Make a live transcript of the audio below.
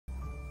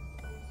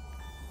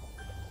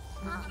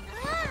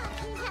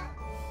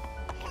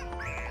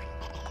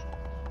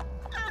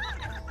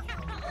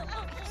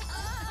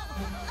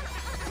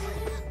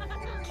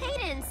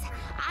Cadence,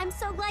 I'm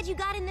so glad you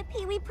got in the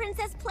Pee-wee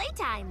Princess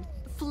playtime.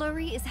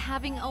 Flurry is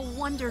having a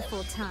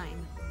wonderful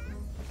time.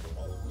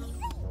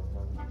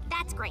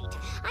 That's great.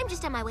 I'm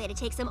just on my way to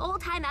take some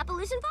old-time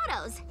Appaloosan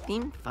photos.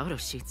 Theme photo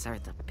shoots are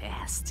the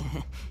best.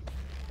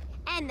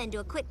 And then do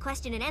a quick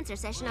question and answer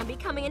session on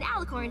becoming an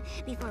alicorn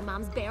before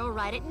Mom's barrel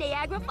ride at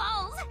Niagara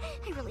Falls.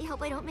 I really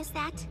hope I don't miss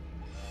that.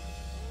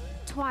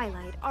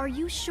 Twilight, are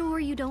you sure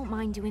you don't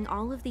mind doing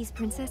all of these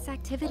princess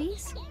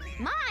activities?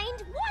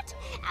 Mind? What?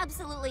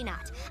 Absolutely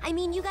not. I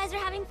mean, you guys are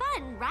having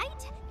fun,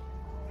 right?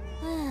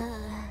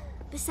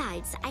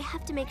 Besides, I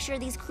have to make sure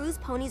these cruise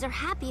ponies are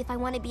happy if I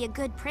want to be a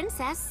good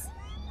princess.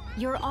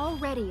 You're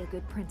already a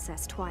good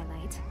princess,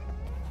 Twilight.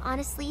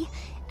 Honestly,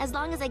 as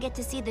long as I get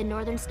to see the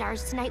northern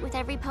stars tonight with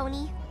every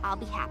pony, I'll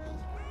be happy.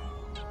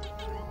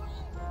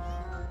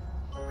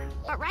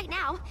 But right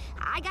now,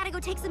 I gotta go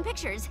take some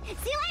pictures.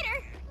 See you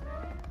later!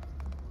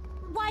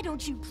 Why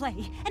don't you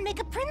play and make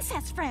a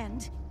princess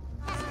friend?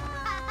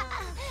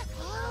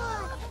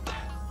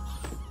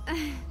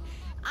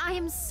 I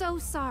am so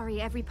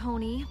sorry, every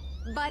pony,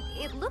 but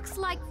it looks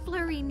like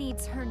Flurry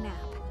needs her nap.